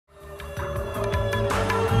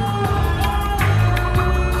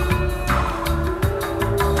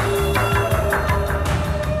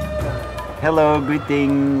Hello,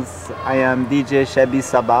 greetings. I am DJ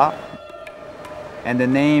Sabbah, and the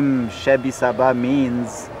name Sabbah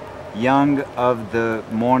means young of the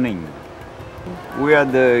morning. We are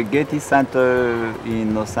at the Getty Center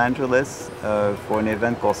in Los Angeles for an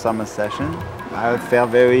event called Summer Session. I felt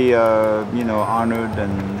very, honored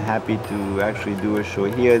and happy to actually do a show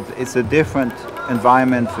here. It's a different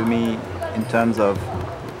environment for me in terms of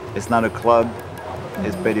it's not a club.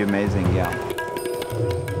 It's pretty amazing, yeah.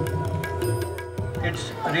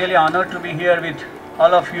 It's really honored to be here with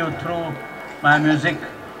all of you through my music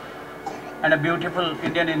and a beautiful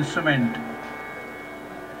Indian instrument,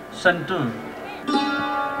 santoor.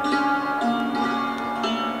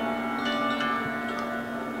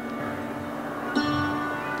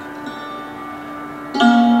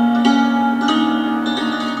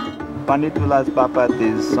 Pandit Vilas Bapat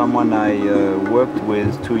is someone I worked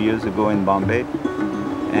with 2 years ago in Bombay,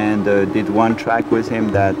 and did one track with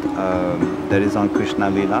him that is on Krishna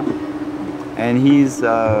Lila, and he's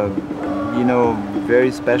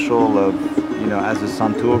very special as a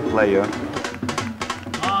santoor player.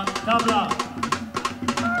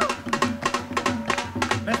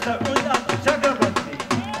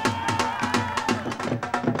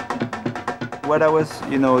 What I was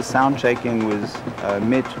sound checking with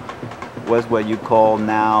Mitch was what you call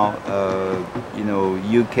now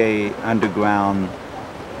UK underground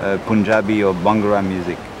Punjabi or Bhangra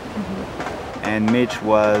music. And Mitch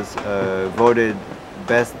was voted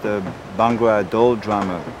best Bhangra Dole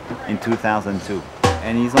drummer in 2002,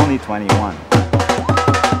 and he's only 21.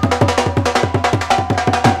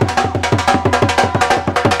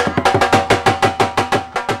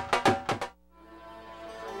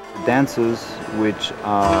 Dancers, which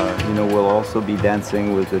will also be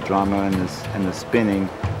dancing with the drummer and the spinning.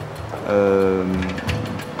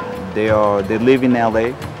 They live in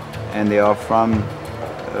LA, and they are from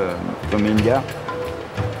India,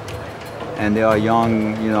 and they are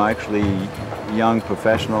young, actually young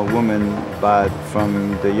professional women, but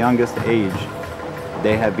from the youngest age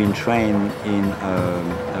they have been trained in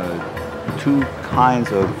two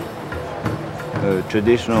kinds of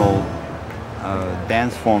traditional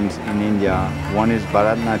dance forms in India. One is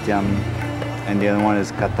Bharatanatyam and the other one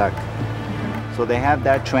is Kathak. So they have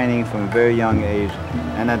that training from a very young age,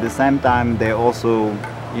 and at the same time they also,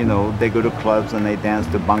 they go to clubs and they dance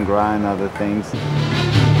to Bhangra and other things.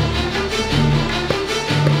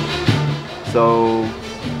 So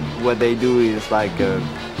what they do is like,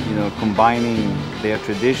 combining their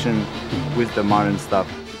tradition with the modern stuff.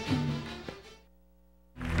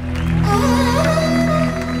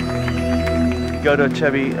 Go to a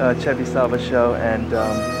Chebby Sabbah show, and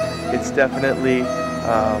it's definitely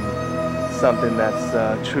something that's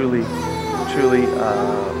truly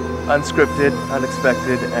unscripted,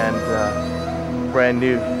 unexpected, and brand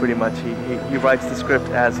new, pretty much. He writes the script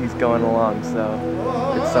as he's going along, so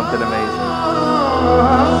it's something amazing.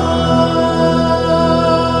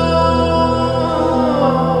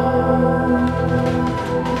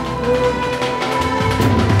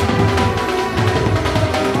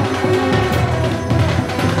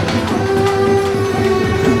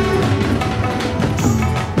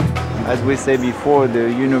 As we say before,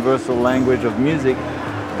 the universal language of music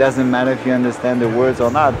doesn't matter if you understand the words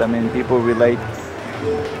or not. I mean, people relate,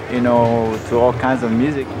 to all kinds of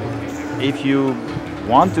music. If you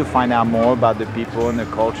want to find out more about the people and the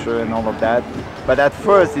culture and all of that, but at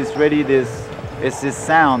first it's really this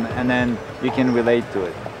sound, and then you can relate to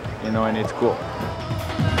it, and it's cool.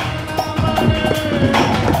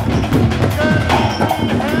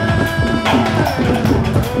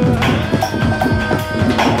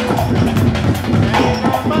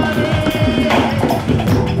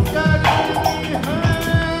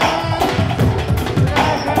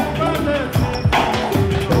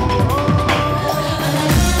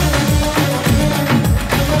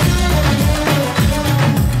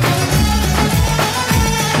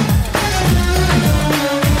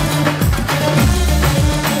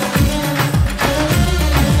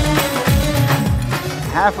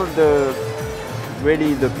 Half of the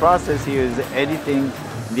process here is editing.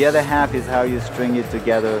 The other half is how you string it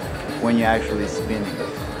together when you're actually spinning.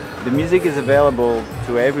 The music is available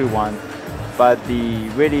to everyone, but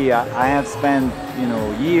I have spent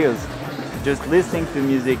years just listening to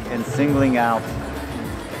music and singling out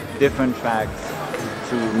different tracks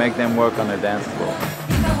to make them work on a dance floor.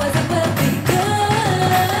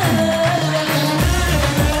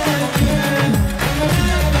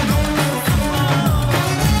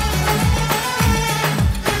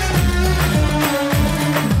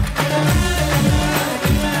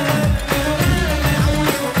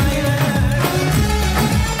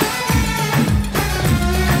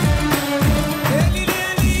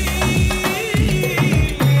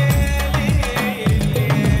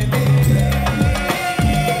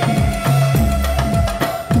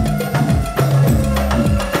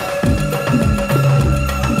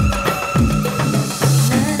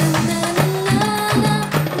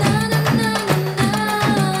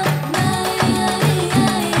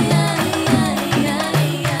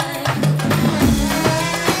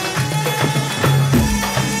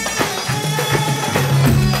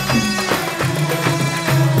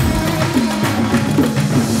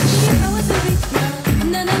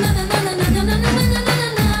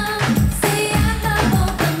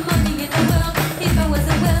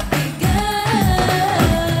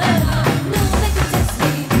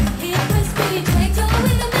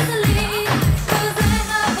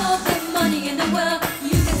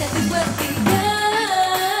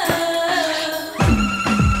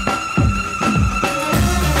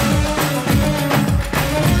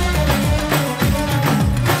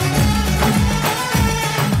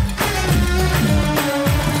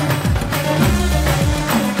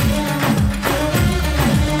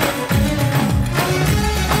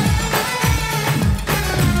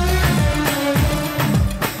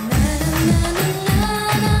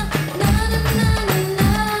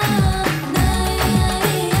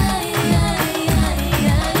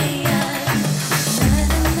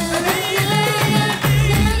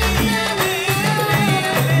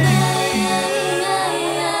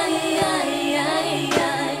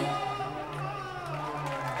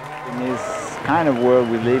 kind of world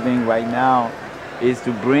we're living right now is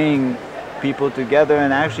to bring people together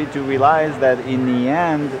and actually to realize that in the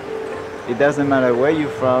end, it doesn't matter where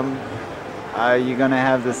you're from, you're gonna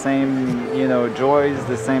have the same, joys,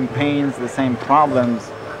 the same pains, the same problems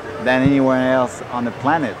than anywhere else on the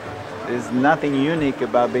planet. There's nothing unique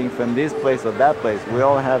about being from this place or that place. We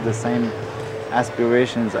all have the same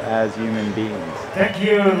aspirations as human beings. Thank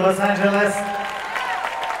you, Los Angeles.